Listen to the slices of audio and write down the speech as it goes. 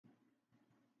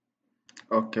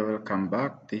Okay, welcome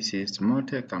back. This is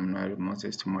Motech. I'm Noel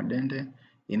Moses Modende.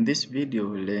 In this video,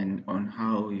 we'll learn on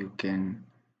how you can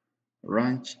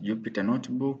launch Jupyter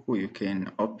Notebook, you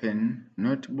can open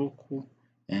Notebook,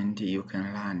 and you can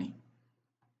learn.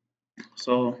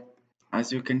 So,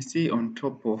 as you can see on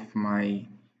top of my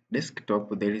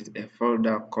desktop, there is a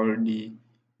folder called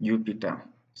Jupyter.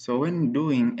 So, when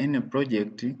doing any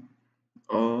project,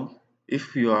 or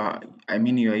if you are,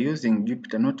 you are using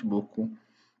Jupyter Notebook,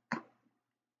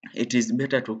 it is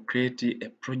better to create a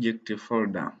project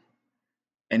folder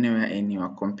anywhere in your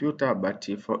computer, but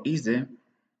for easy,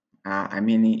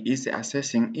 easy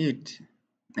accessing it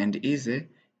and easy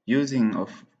using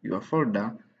of your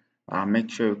folder, make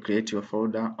sure you create your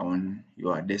folder on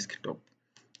your desktop.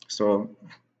 So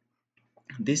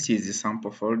this is a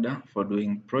sample folder for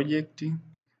doing project.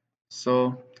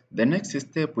 So the next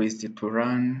step is to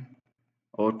run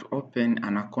or to open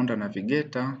Anaconda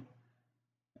Navigator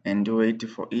and wait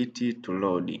for it to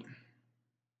load.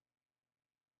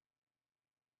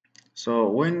 So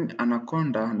when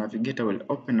Anaconda Navigator will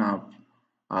open up,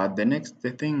 the next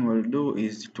thing we'll do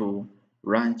is to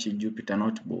launch Jupyter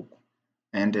Notebook.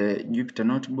 And Jupyter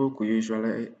Notebook will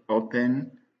usually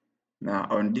open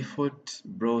on default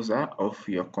browser of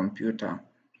your computer.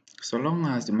 So long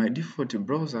as my default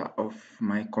browser of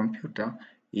my computer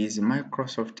is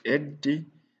Microsoft Edge,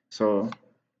 so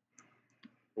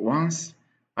once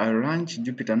I launch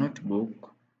Jupyter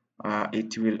Notebook,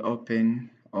 it will open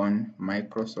on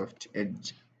Microsoft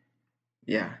Edge.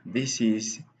 Yeah, this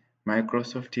is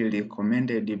Microsoft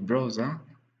recommended browser.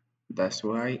 That's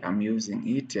why I'm using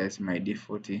it as my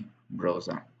default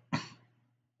browser.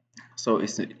 So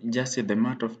it's just the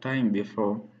matter of time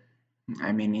before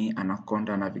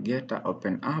Anaconda Navigator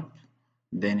open up,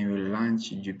 then you will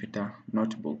launch Jupyter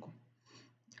Notebook.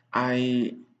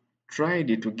 I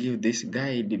tried to give this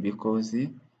guide because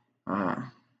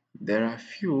there are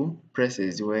few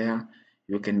places where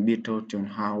you can be taught on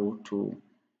how to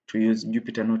use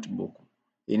Jupyter Notebook.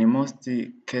 In most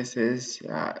cases,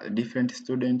 different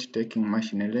students taking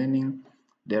machine learning,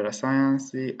 data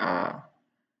science are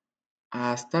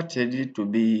started to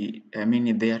be,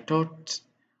 they are taught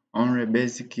only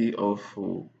basic of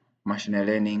machine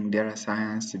learning, data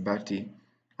science, but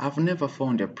I've never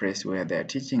found a place where they are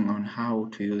teaching on how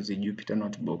to use a Jupyter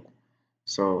Notebook.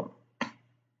 So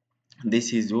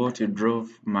this is what drove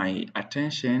my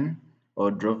attention or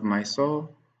drove my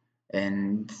soul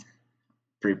and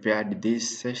prepared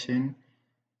this session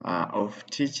of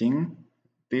teaching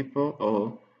people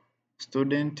or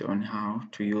students on how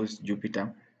to use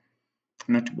Jupyter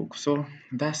Notebook. So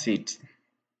that's it.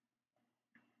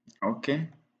 Okay.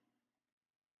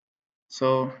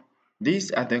 So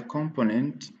these are the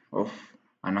components of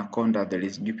Anaconda. There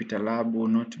is Jupyter Lab,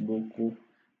 Notebook,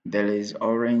 there is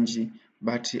Orange,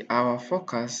 but our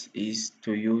focus is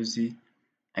to use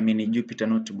Jupyter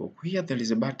Notebook. Here there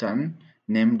is a button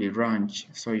named Launch,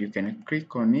 so you can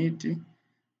click on it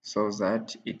so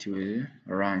that it will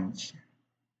launch.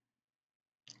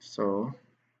 So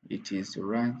it is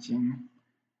launching.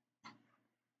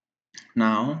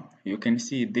 Now you can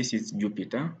see this is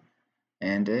Jupyter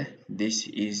and this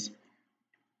is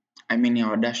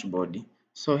our dashboard.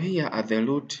 So here are the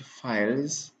root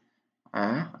files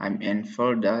and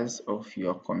folders of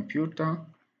your computer.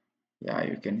 Yeah,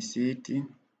 you can see it.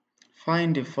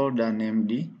 Find a folder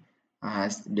named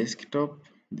as desktop.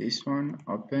 This one,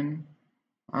 open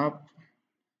up.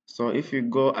 So if you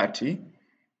go at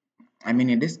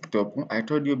desktop, I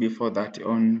told you before that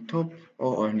on top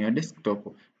or on your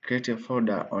desktop, create a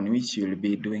folder on which you'll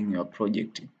be doing your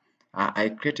project. I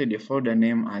created a folder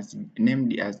named as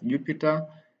Jupyter.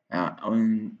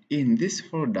 In this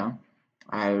folder,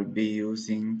 I'll be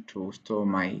using to store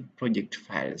my project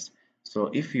files. So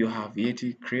if you have yet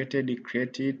create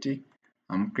it.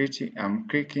 I'm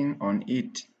clicking on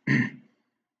it.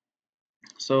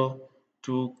 So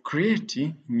to create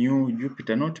new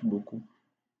Jupyter Notebook,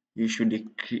 you should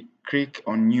click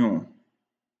on new.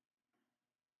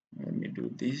 Let me do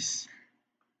this.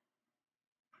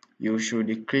 You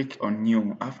should click on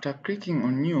new. After clicking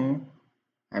on new,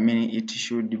 it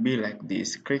should be like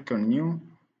this. Click on new,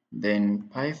 then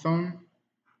Python.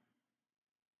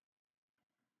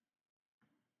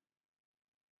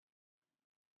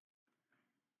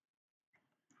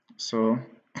 So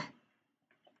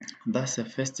that's the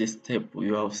first step.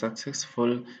 You have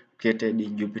successfully created a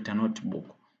Jupyter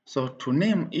Notebook. So to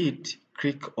name it,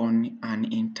 click on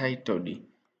an entitled.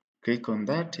 Click on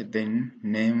that, then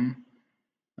name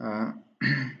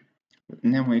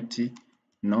name it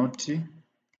Notebook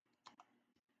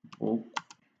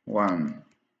 1.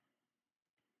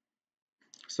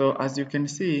 So as you can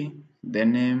see, the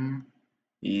name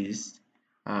is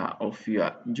of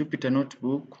your Jupyter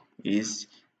Notebook is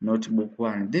notebook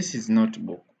 1. This is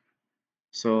notebook.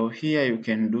 So here you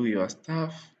can do your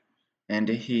stuff, and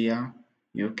here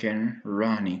you can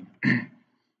run it.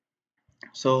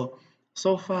 So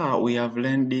far we have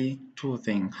learned two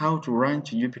things: how to run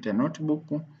Jupyter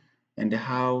Notebook and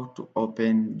how to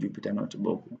open Jupyter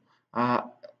Notebook.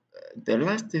 The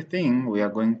last thing we are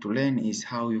going to learn is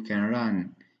how you can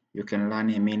run. You can run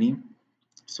a mini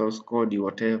source code,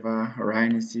 whatever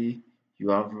lines you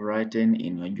have written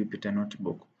in your Jupyter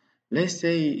Notebook. Let's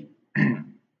say,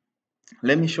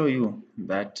 let me show you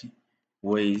that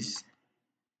ways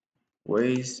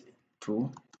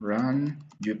to run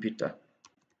Jupyter.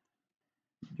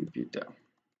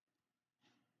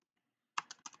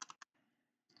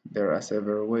 There are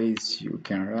several ways you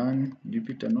can run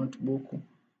Jupyter Notebook,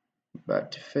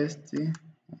 but first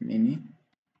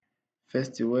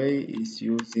way is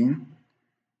using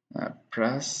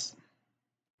plus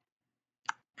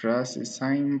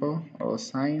symbol or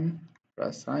sign,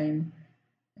 plus sign,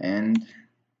 and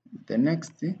the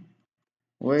next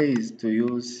way is to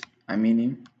use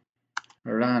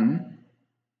run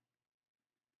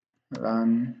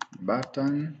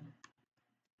button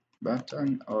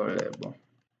or label.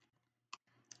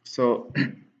 So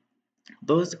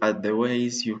those are the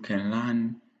ways you can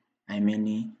run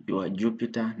your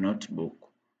Jupyter Notebook.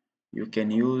 You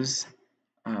can use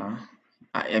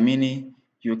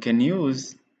you can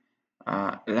use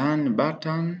run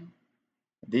button,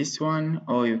 this one,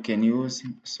 or you can use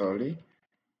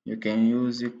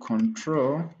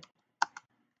control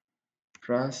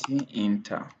plus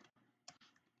enter.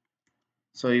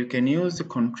 So you can use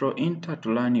control enter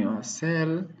to run your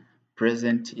cell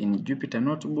present in Jupyter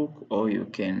Notebook, or you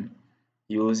can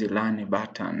use run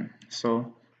button.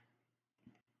 So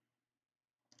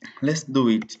let's do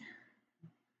it.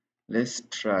 Let's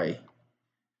try.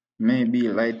 Maybe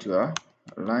write your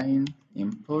line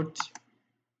import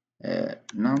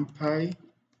numpy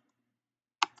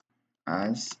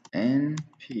as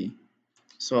np.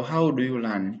 So how do you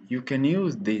learn? You can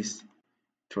use this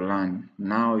to learn.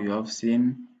 Now you have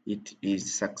seen it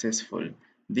is successful.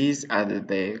 These are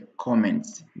the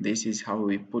comments. This is how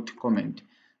we put comment.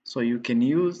 So you can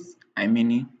use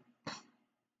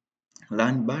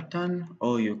learn button,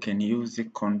 or you can use the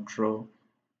control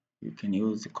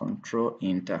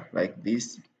enter like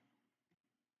this.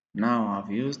 Now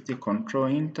I've used the control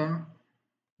enter.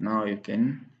 Now you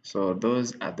can, so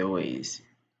those are the ways.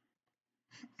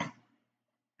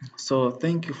 So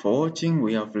thank you for watching.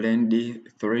 We have learned the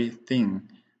three things: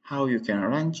 how you can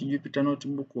run Jupyter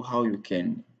Notebook, how you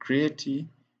can create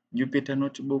Jupyter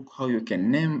Notebook, how you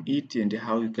can name it, and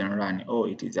how you can run. Oh,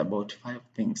 it is about 5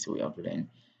 things we have learned: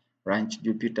 run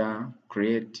Jupyter,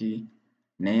 create,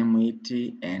 name it,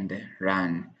 and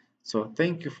run. So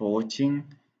thank you for watching.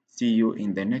 See you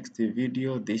in the next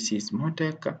video. This is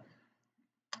Motech,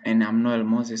 and I'm Noel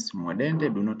Moses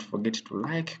Mwadende. Do not forget to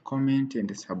like, comment,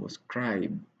 and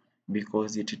subscribe,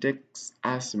 because it takes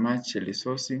us much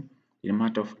resource in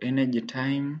matter of energy,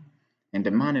 time, and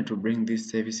the money to bring this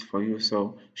service for you.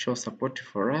 So show support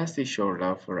for us, show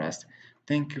love for us.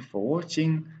 Thank you for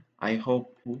watching. I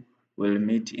hope we'll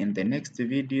meet in the next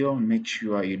video. Make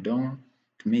sure you don't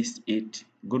miss it.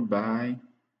 Goodbye.